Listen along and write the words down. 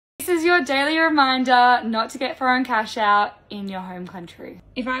This is your daily reminder not to get foreign cash out in your home country.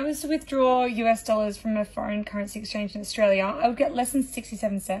 If I was to withdraw US dollars from a foreign currency exchange in Australia, I would get less than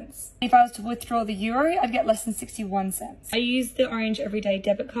 67 cents. If I was to withdraw the euro, I'd get less than 61 cents. I use the Orange Everyday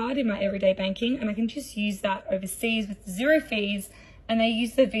debit card in my everyday banking, and I can just use that overseas with 0 fees, and they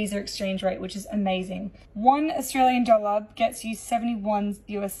use the Visa exchange rate, which is amazing. 1 Australian dollar gets you 71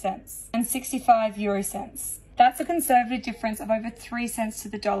 US cents and 65 euro cents. That's a conservative difference of over 3 cents to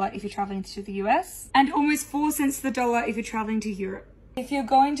the dollar if you're traveling to the US, and almost 4 cents to the dollar if you're traveling to Europe. If you're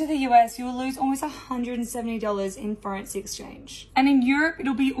going to the US, you'll lose almost $170 in foreign exchange. And in Europe,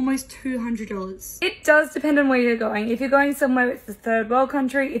 it'll be almost $200. It does depend on where you're going. If you're going somewhere it's a third world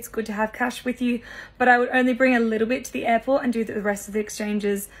country, it's good to have cash with you, but I would only bring a little bit to the airport and do the rest of the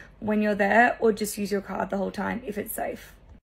exchanges when you're there, or just use your card the whole time if it's safe.